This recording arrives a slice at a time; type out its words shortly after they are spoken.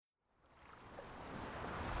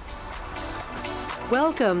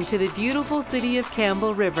Welcome to the beautiful city of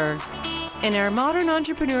Campbell River in our Modern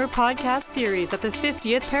Entrepreneur podcast series at the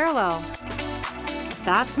 50th parallel.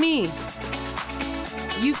 That's me.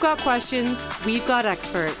 You've got questions, we've got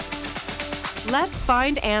experts. Let's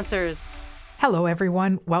find answers. Hello,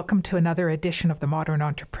 everyone. Welcome to another edition of the Modern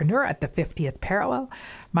Entrepreneur at the 50th Parallel.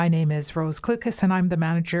 My name is Rose Klukas, and I'm the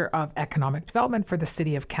Manager of Economic Development for the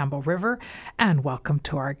City of Campbell River. And welcome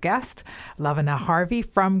to our guest, Lovena Harvey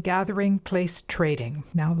from Gathering Place Trading.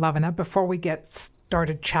 Now, Lovena, before we get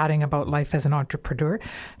started chatting about life as an entrepreneur,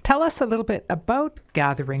 tell us a little bit about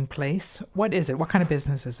Gathering Place. What is it? What kind of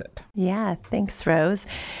business is it? Yeah, thanks, Rose.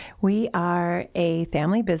 We are a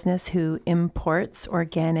family business who imports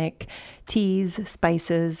organic teas,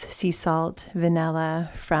 spices, sea salt, vanilla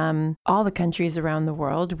from all the countries around the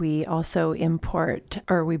world. We also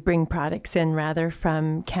we bring products in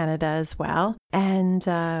from Canada as well. And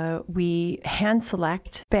we hand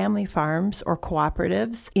select family farms or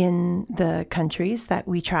cooperatives in the countries that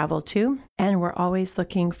we travel to. And we're always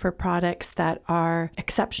looking for products that are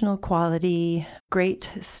exceptional quality, great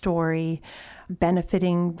story,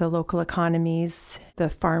 benefiting the local economies.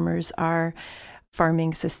 The farmers are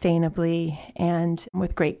farming sustainably and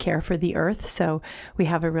with great care for the earth. So we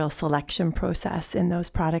have a real selection process in those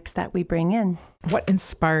products that we bring in. What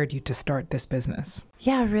inspired you to start this business?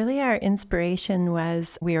 Yeah, really our inspiration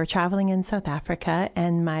was we were traveling in South Africa,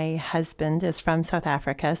 and my husband is from South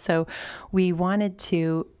Africa. So we wanted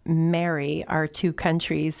to marry our two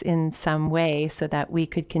countries in some way so that we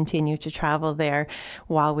could continue to travel there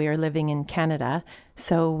while we were living in Canada.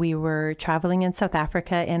 So we were traveling in South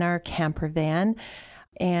Africa in our campervan,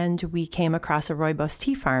 and we came across a rooibos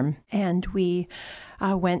tea farm, and we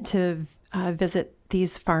went to visit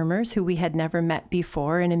these farmers who we had never met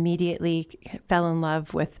before, and immediately fell in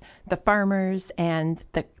love with the farmers and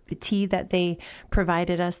the tea that they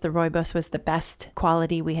provided us. The rooibos was the best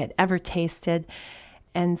quality we had ever tasted.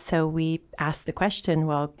 And so we asked the question,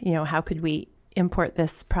 well, how could we import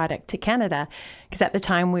this product to Canada? Because at the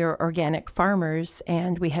time we were organic farmers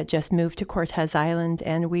and we had just moved to Cortez Island,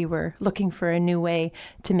 and we were looking for a new way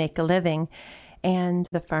to make a living. And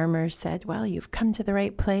the farmers said, well, you've come to the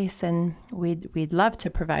right place, and we'd love to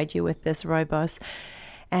provide you with this rooibos.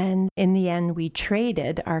 And in the end, we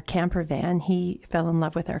traded our campervan. He fell in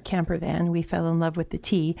love with our campervan. We fell in love with the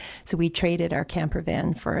tea. So we traded our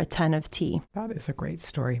campervan for a ton of tea. That is a great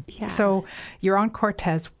story. Yeah. So you're on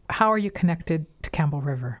Cortez. How are you connected to Campbell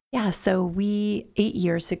River? Yeah, so we 8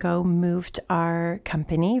 years ago moved our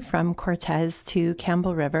company from Cortez to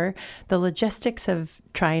Campbell River. The logistics of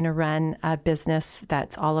trying to run a business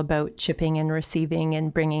that's all about shipping and receiving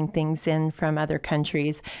and bringing things in from other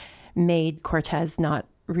countries made Cortez not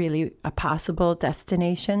really a possible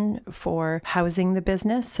destination for housing the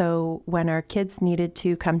business. So when our kids needed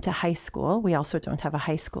to come to high school, we also don't have a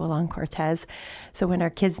high school on Cortez. So when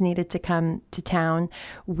our kids needed to come to town,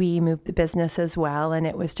 we moved the business as well. And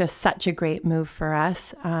it was just such a great move for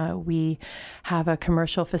us. We have a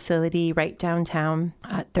commercial facility right downtown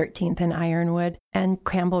at 13th and Ironwood. And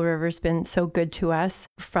Campbell River's been so good to us,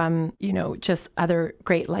 from, just other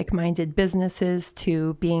great like-minded businesses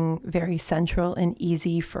to being very central and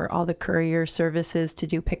easy for all the courier services to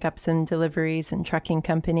do pickups and deliveries and trucking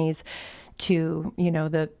companies, to,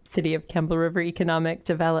 the City of Campbell River Economic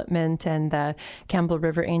Development and the Campbell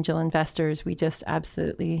River Angel Investors. We just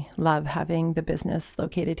absolutely love having the business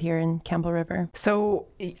located here in Campbell River. So,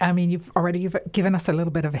 you've already given us a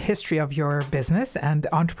little bit of a history of your business, and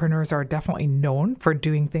entrepreneurs are definitely known for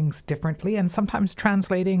doing things differently and sometimes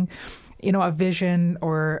translating a vision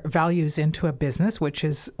or values into a business, which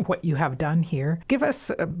is what you have done here. Give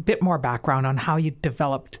us a bit more background on how you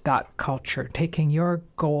developed that culture, taking your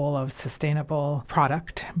goal of sustainable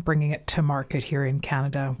product, bringing it to market here in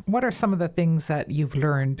Canada. What are some of the things that you've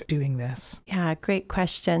learned doing this? Yeah, great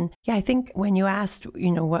question. Yeah, I think when you asked,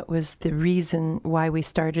 what was the reason why we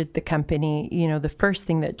started the company, the first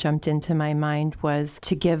thing that jumped into my mind was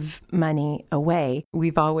to give money away.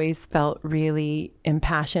 We've always felt really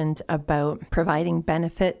impassioned about providing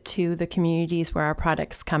benefit to the communities where our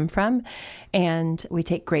products come from. And we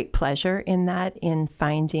take great pleasure in that, in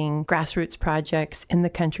finding grassroots projects in the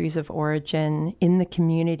countries of origin, in the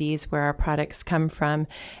communities where our products come from.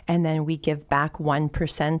 And then we give back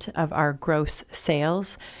 1% of our gross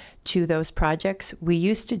sales to those projects. We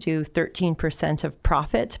used to do 13% of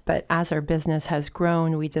profit, but as our business has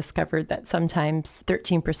grown, we discovered that sometimes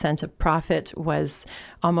 13% of profit was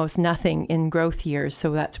almost nothing in growth years.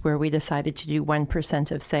 So that's where we decided to do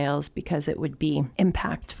 1% of sales, because it would be an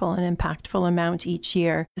impactful amount each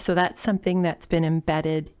year. So that's something that's been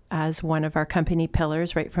embedded as one of our company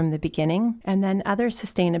pillars right from the beginning. And then other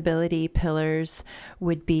sustainability pillars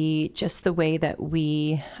would be just the way that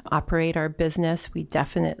we operate our business. We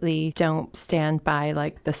definitely don't stand by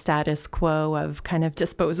like the status quo of kind of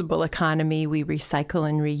disposable economy. We recycle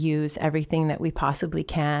and reuse everything that we possibly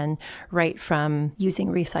can, right from using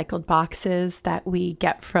recycled boxes that we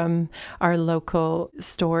get from our local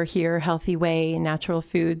store here, Healthy Way, Natural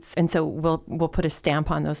Foods. And so we'll put a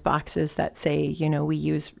stamp on those boxes that say, you know, we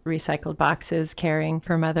use recycled boxes, caring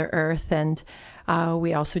for Mother Earth. And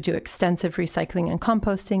we also do extensive recycling and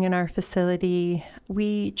composting in our facility.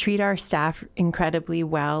 We treat our staff incredibly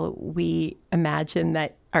well. We imagine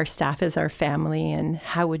that our staff is our family, and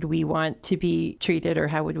how would we want to be treated, or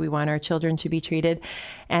how would we want our children to be treated?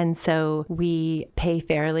 And so we pay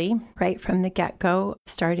fairly right from the get-go.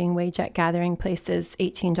 Starting wage at gathering places,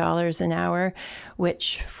 $18 an hour,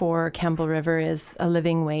 which for Campbell River is a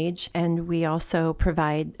living wage. And we also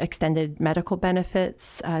provide extended medical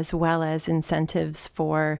benefits as well as incentives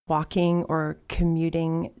for walking or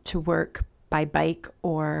commuting to work by bike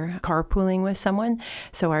or carpooling with someone.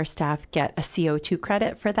 So our staff get a CO2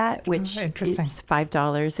 credit for that, which is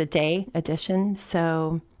 $5 a day addition.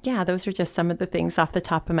 So yeah, those are just some of the things off the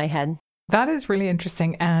top of my head. That is really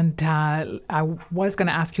interesting. And I was going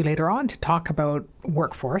to ask you later on to talk about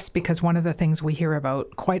workforce, because one of the things we hear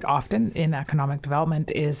about quite often in economic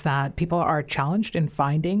development is that people are challenged in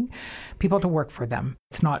finding people to work for them.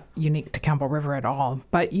 It's not unique to Campbell River at all.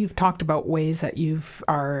 But you've talked about ways that you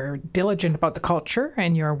are diligent about the culture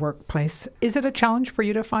in your workplace. Is it a challenge for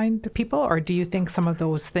you to find people, or do you think some of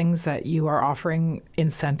those things that you are offering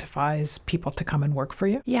incentivize people to come and work for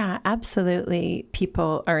you? Yeah, absolutely.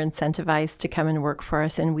 People are incentivized to come and work for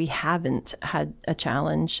us, and we haven't had a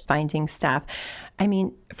challenge finding staff. I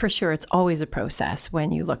mean, for sure, it's always a process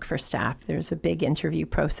when you look for staff. There's a big interview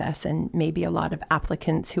process and maybe a lot of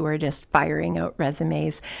applicants who are just firing out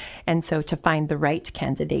resumes. And so to find the right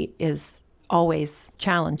candidate is always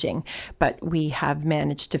challenging, but we have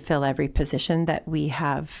managed to fill every position that we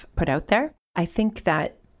have put out there. I think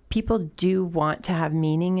that people do want to have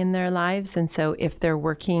meaning in their lives. And so if they're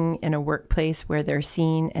working in a workplace where they're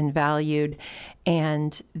seen and valued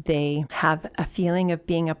and they have a feeling of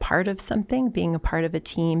being a part of something, being a part of a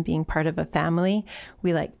team, being part of a family,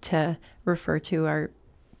 we like to refer to our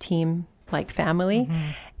team like family. Mm-hmm.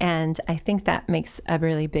 And I think that makes a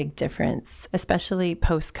really big difference, especially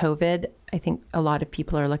post-COVID. I think a lot of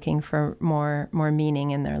people are looking for more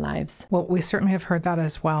meaning in their lives. Well, we certainly have heard that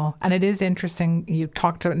as well. And it is interesting. You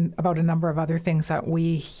talked about a number of other things that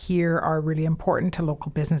we hear are really important to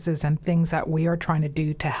local businesses and things that we are trying to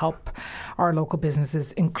do to help our local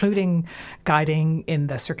businesses, including guiding in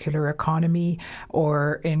the circular economy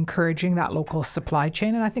or encouraging that local supply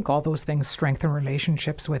chain. And I think all those things strengthen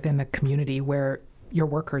relationships within a community where your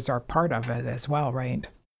workers are part of it as well, right?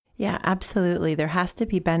 Yeah, absolutely. There has to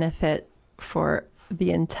be benefit for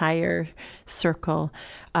the entire circle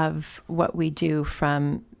of what we do,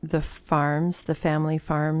 from the farms, the family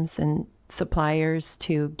farms and suppliers,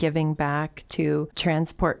 to giving back, to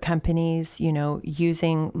transport companies,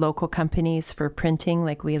 using local companies for printing.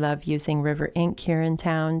 Like we love using River Ink here in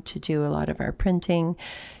town to do a lot of our printing,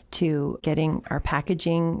 to getting our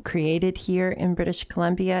packaging created here in British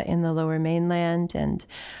Columbia in the Lower Mainland, and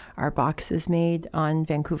our boxes made on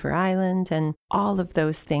Vancouver Island. And all of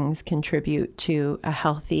those things contribute to a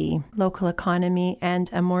healthy local economy and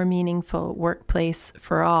a more meaningful workplace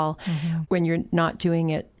for all. Mm-hmm. When you're not doing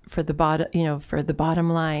it for the bottom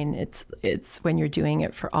line, it's when you're doing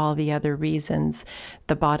it for all the other reasons,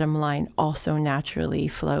 the bottom line also naturally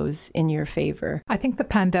flows in your favor. I think the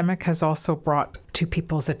pandemic has also brought to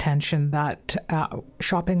people's attention that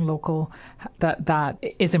shopping local, that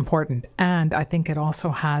is important. And I think it also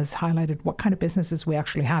has highlighted what kind of businesses we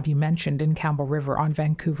actually have. You mentioned in Campbell River, on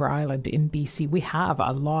Vancouver Island, in BC, we have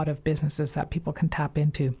a lot of businesses that people can tap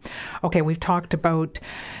into. Okay, we've talked about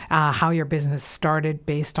how your business started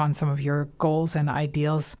based on some of your goals and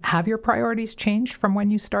ideals. Have your priorities changed from when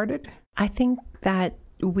you started? I think that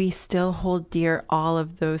we still hold dear all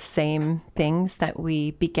of those same things that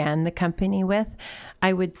we began the company with.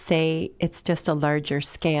 I would say it's just a larger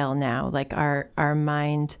scale now. Like our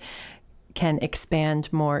mind can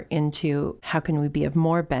expand more into how can we be of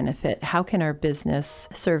more benefit? How can our business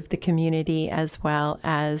serve the community as well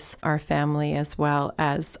as our family, as well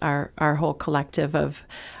as our whole collective of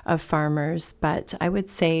farmers? But I would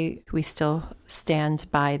say we still stand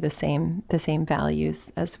by the same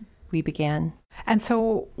values as we began. And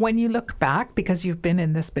so when you look back, because you've been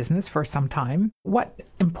in this business for some time, what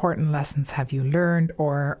important lessons have you learned,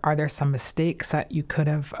 or are there some mistakes that you could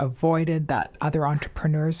have avoided that other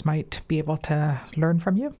entrepreneurs might be able to learn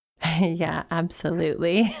from you? Yeah,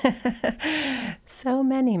 absolutely. So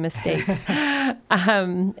many mistakes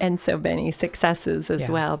and so many successes as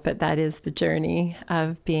well. But that is the journey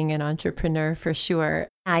of being an entrepreneur for sure.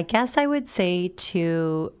 I guess I would say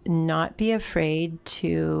to not be afraid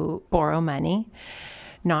to borrow money,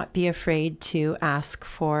 not be afraid to ask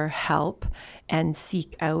for help and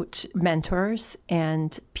seek out mentors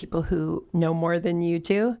and people who know more than you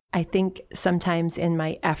do. I think sometimes in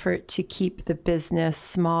my effort to keep the business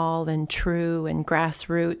small and true and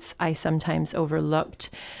grassroots, I sometimes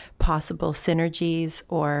overlooked possible synergies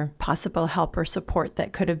or possible help or support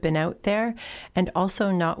that could have been out there, and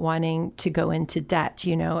also not wanting to go into debt,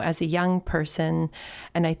 as a young person.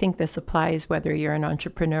 And I think this applies whether you're an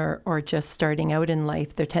entrepreneur or just starting out in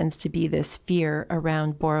life. There tends to be this fear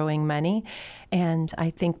around borrowing money. And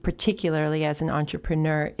I think particularly as an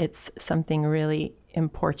entrepreneur, it's something really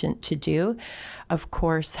important to do. Of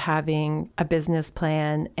course, having a business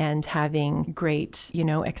plan and having great,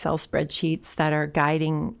 Excel spreadsheets that are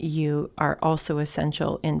guiding you are also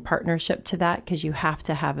essential in partnership to that, because you have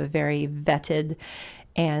to have a very vetted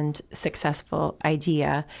and successful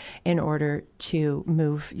idea in order to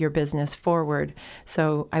move your business forward.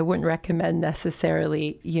 So I wouldn't recommend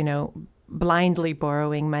necessarily, blindly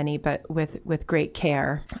borrowing money, but with great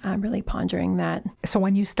care. I'm really pondering that. So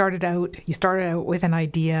when you started out with an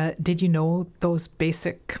idea. Did you know those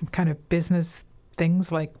basic kind of business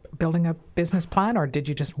things like building a business plan, or did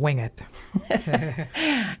you just wing it?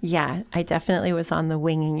 Yeah, I definitely was on the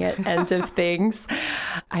winging it end of things.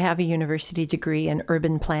 I have a university degree in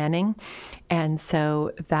urban planning, and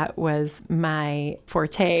so that was my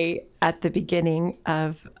forte at the beginning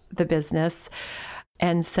of the business.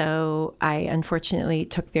 And so I unfortunately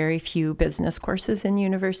took very few business courses in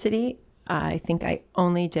university. I think I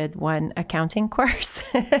only did one accounting course.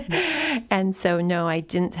 And so, no, I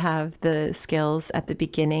didn't have the skills at the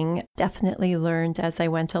beginning. Definitely learned as I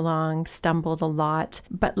went along, stumbled a lot,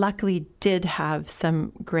 but luckily did have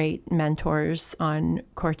some great mentors on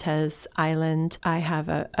Cortez Island. I have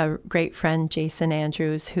a great friend, Jason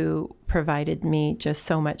Andrews, who provided me just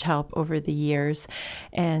so much help over the years.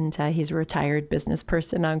 And he's a retired business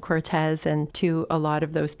person on Cortez. And to a lot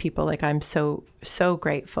of those people, I'm so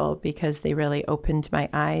grateful, because they really opened my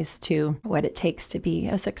eyes to what it takes to be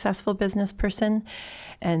a successful business person.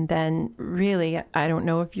 And then really, I don't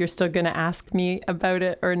know if you're still going to ask me about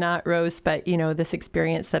it or not, Rose, but this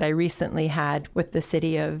experience that I recently had with the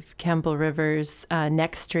City of Campbell River's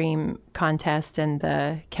Next Stream contest and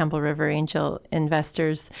the Campbell River Angel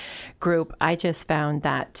Investors Group, I just found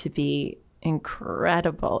that to be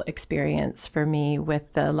incredible experience for me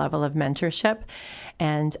with the level of mentorship.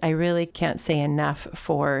 And I really can't say enough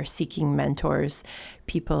for seeking mentors,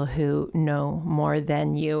 people who know more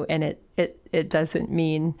than you. And it doesn't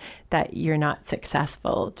mean that you're not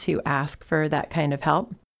successful to ask for that kind of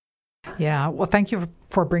help. Yeah, well, thank you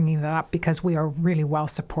for bringing that up, because we are really well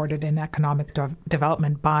supported in economic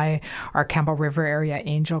development by our Campbell River Area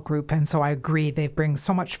Angel Group. And so I agree, they bring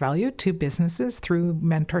so much value to businesses through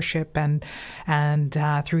mentorship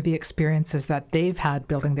and through the experiences that they've had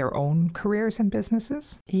building their own careers and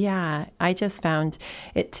businesses. Yeah, I just found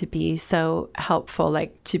it to be so helpful.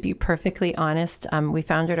 To be perfectly honest, we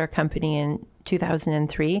founded our company in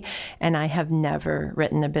 2003, and I have never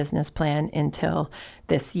written a business plan until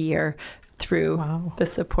this year through the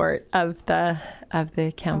support of the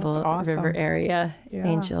Campbell River Area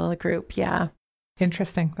Angel Group. Yeah.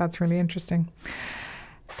 Interesting. That's really interesting.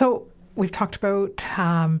 So we've talked about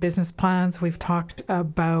business plans. We've talked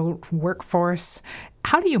about workforce.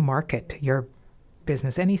 How do you market your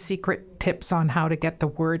business? Any secret tips on how to get the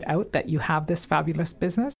word out that you have this fabulous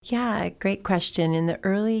business? Yeah, great question. In the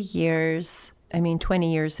early years,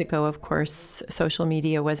 20 years ago, of course, social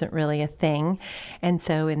media wasn't really a thing. And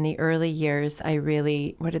so in the early years, I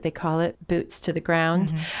really, what did they call it? Boots to the ground.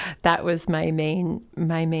 Mm-hmm. That was my main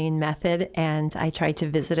method. And I tried to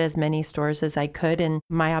visit as many stores as I could. And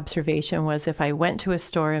my observation was, if I went to a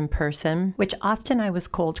store in person, which often I was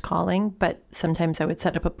cold calling, but sometimes I would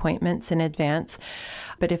set up appointments in advance.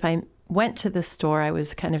 But if I went to the store, I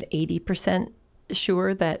was kind of 80%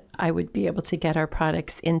 sure that I would be able to get our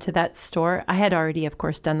products into that store. I had already, of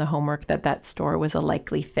course, done the homework that store was a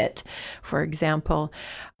likely fit, for example.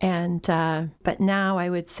 And but now I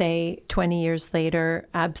would say 20 years later,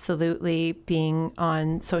 absolutely being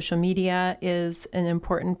on social media is an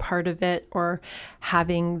important part of it, or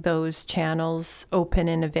having those channels open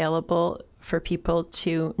and available for people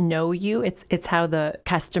to know you. It's how the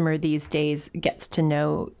customer these days gets to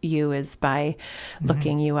know you, is by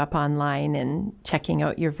looking you up online and checking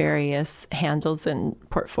out your various handles and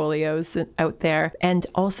portfolios out there. And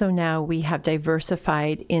also now we have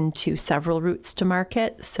diversified into several routes to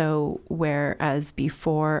market. So whereas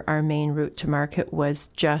before our main route to market was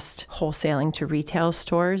just wholesaling to retail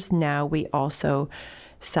stores, now we also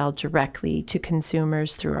sell directly to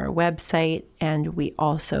consumers through our website, and we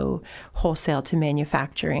also wholesale to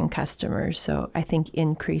manufacturing customers. So I think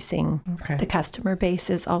increasing the customer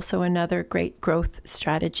base is also another great growth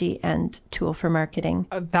strategy and tool for marketing.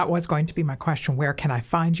 That was going to be my question. Where can I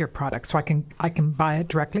find your product? So I can buy it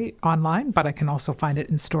directly online, but I can also find it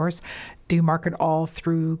in stores. Do you market all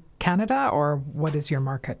through Canada, or what is your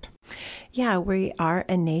market? Yeah, we are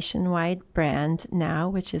a nationwide brand now,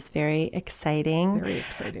 which is very exciting. Very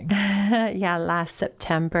exciting. Yeah, last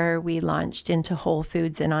September we launched into Whole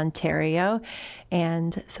Foods in Ontario,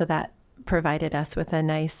 and so that provided us with a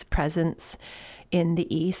nice presence in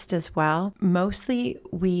the East as well. Mostly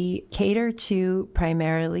we cater to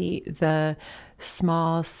primarily the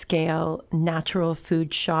small scale natural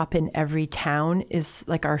food shop in every town is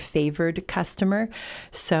like our favored customer.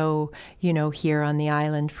 So, here on the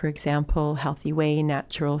island, for example, Healthy Way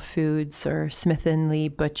Natural Foods or Smith & Lee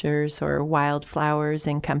Butchers or Wildflowers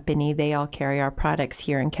and Company, they all carry our products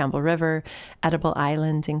here in Campbell River, Edible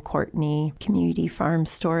Island in Courtney, Community Farm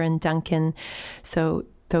Store in Duncan. So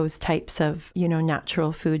those types of,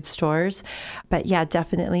 natural food stores. But yeah,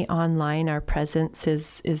 definitely online, our presence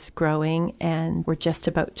is growing, and we're just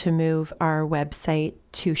about to move our website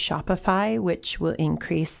to Shopify, which will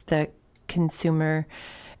increase the consumer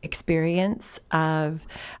experience of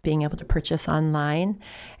being able to purchase online.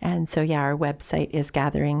 And so, yeah, our website is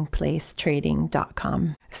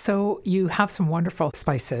gatheringplacetrading.com. So you have some wonderful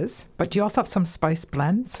spices, but you also have some spice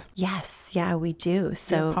blends. Yes, yeah, we do.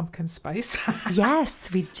 So pumpkin spice. Yes,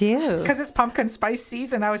 we do. Because it's pumpkin spice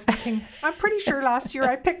season. I was thinking, I'm pretty sure last year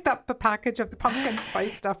I picked up a package of the pumpkin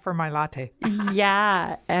spice stuff for my latte.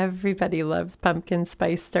 Yeah, everybody loves pumpkin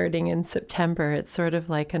spice starting in September. It's sort of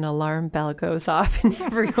like an alarm bell goes off in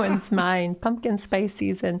everyone's mind. Pumpkin spice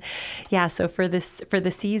season. Yeah, so for the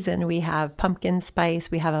season, we have pumpkin spice,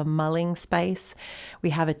 we have a mulling spice,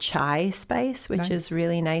 we have a chai spice, which is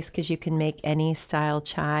really nice because you can make any style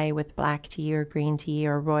chai with black tea or green tea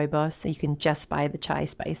or rooibos. So you can just buy the chai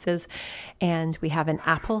spices. And we have an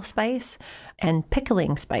apple spice and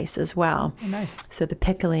pickling spice as well. Oh, nice. So the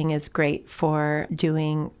pickling is great for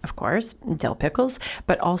doing, of course, dill pickles,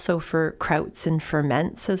 but also for krauts and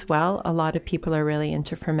ferments as well. A lot of people are really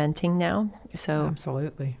into fermenting now. So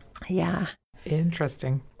absolutely. Yeah.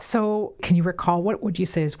 Interesting. So can you recall, what would you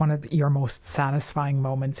say is one of your most satisfying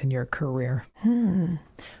moments in your career?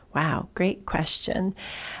 Wow, great question.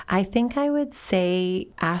 I think I would say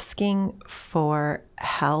asking for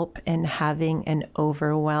help and having an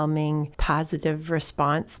overwhelming positive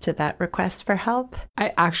response to that request for help.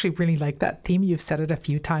 I actually really like that theme. You've said it a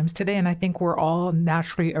few times today, and I think we're all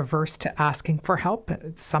naturally averse to asking for help.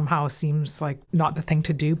 It somehow seems like not the thing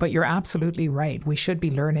to do, but you're absolutely right. We should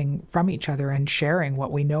be learning from each other and sharing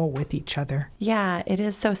what we know with each other. Yeah, it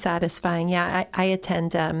is so satisfying. Yeah, I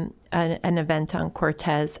attend an event on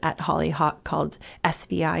Cortez at Hollyhock called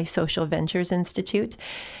SVI, Social Ventures Institute.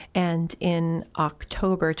 And in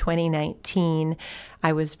October 2019,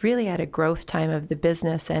 I was really at a growth time of the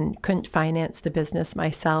business and couldn't finance the business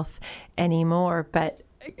myself anymore, but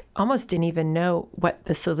almost didn't even know what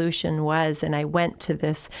the solution was. And I went to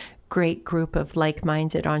this great group of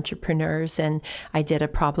like-minded entrepreneurs, and I did a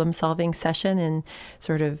problem-solving session and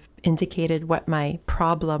sort of indicated what my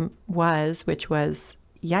problem was, which was,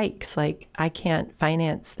 yikes, like I can't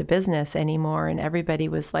finance the business anymore. And everybody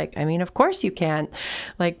was like, I mean, of course you can.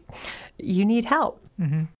 Like, you need help,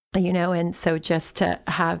 and so just to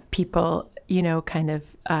have people, kind of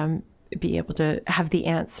be able to have the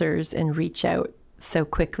answers and reach out so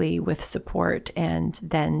quickly with support, and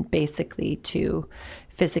then basically to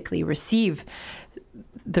physically receive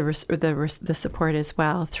the support as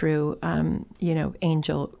well through,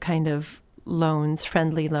 angel kind of loans,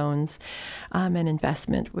 friendly loans, and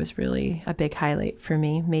investment was really a big highlight for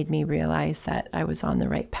me, made me realize that I was on the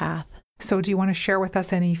right path. So do you want to share with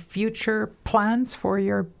us any future plans for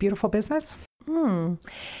your beautiful business?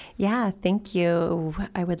 Yeah, thank you.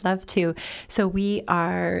 I would love to. So we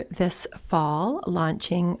are this fall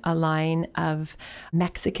launching a line of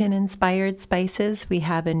Mexican-inspired spices. We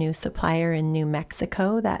have a new supplier in New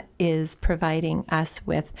Mexico that is providing us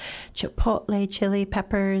with chipotle chili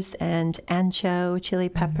peppers and ancho chili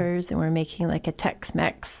peppers, and we're making like a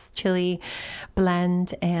Tex-Mex chili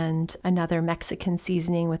blend and another Mexican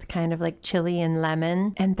seasoning with kind of like chili and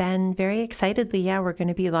lemon. And then very excitedly, we're going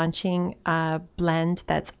to be launching a blend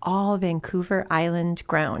that's all Vancouver Island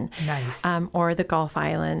grown. Nice. Or the Gulf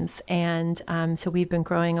Islands. And so we've been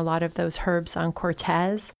growing a lot of those herbs on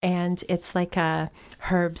Cortez, and it's like a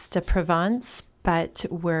herbs de Provence, but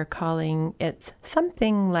we're calling it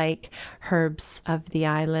something like herbs of the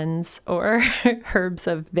islands or herbs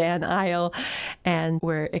of Van Isle. And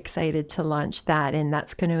we're excited to launch that. And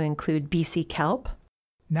that's going to include BC kelp.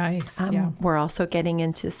 Nice. We're also getting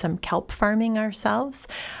into some kelp farming ourselves,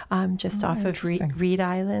 just off of Reed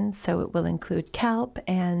Island. So it will include kelp,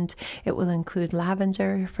 and it will include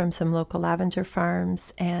lavender from some local lavender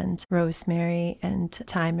farms, and rosemary and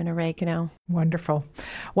thyme and oregano. Wonderful.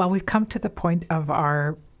 Well, we've come to the point of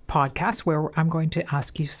our podcast where I'm going to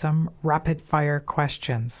ask you some rapid fire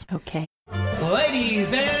questions. Okay.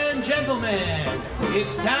 Ladies and gentlemen,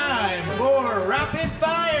 it's time for rapid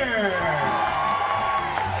fire.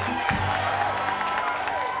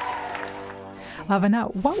 Lovena,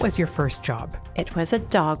 what was your first job? It was a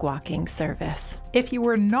dog walking service. If you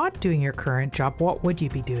were not doing your current job, what would you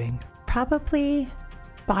be doing? Probably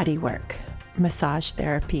body work, massage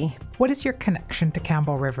therapy. What is your connection to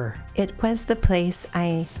Campbell River? It was the place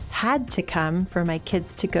I had to come for my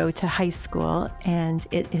kids to go to high school, and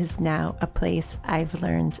it is now a place I've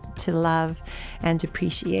learned to love and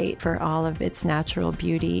appreciate for all of its natural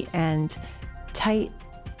beauty and tight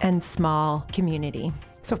and small community.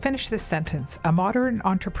 So finish this sentence. A modern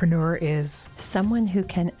entrepreneur is someone who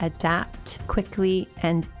can adapt quickly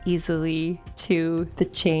and easily to the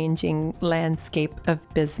changing landscape of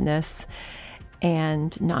business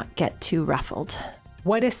and not get too ruffled.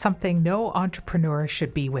 What is something no entrepreneur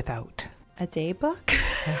should be without? A day book.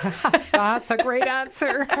 That's a great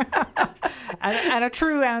answer. and a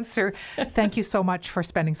true answer. Thank you so much for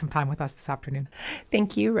spending some time with us this afternoon.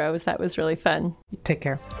 Thank you, Rose. That was really fun. Take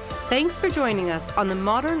care. Thanks for joining us on the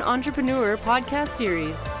Modern Entrepreneur podcast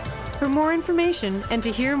series. For more information and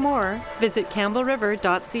to hear more, visit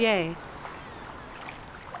campbellriver.ca.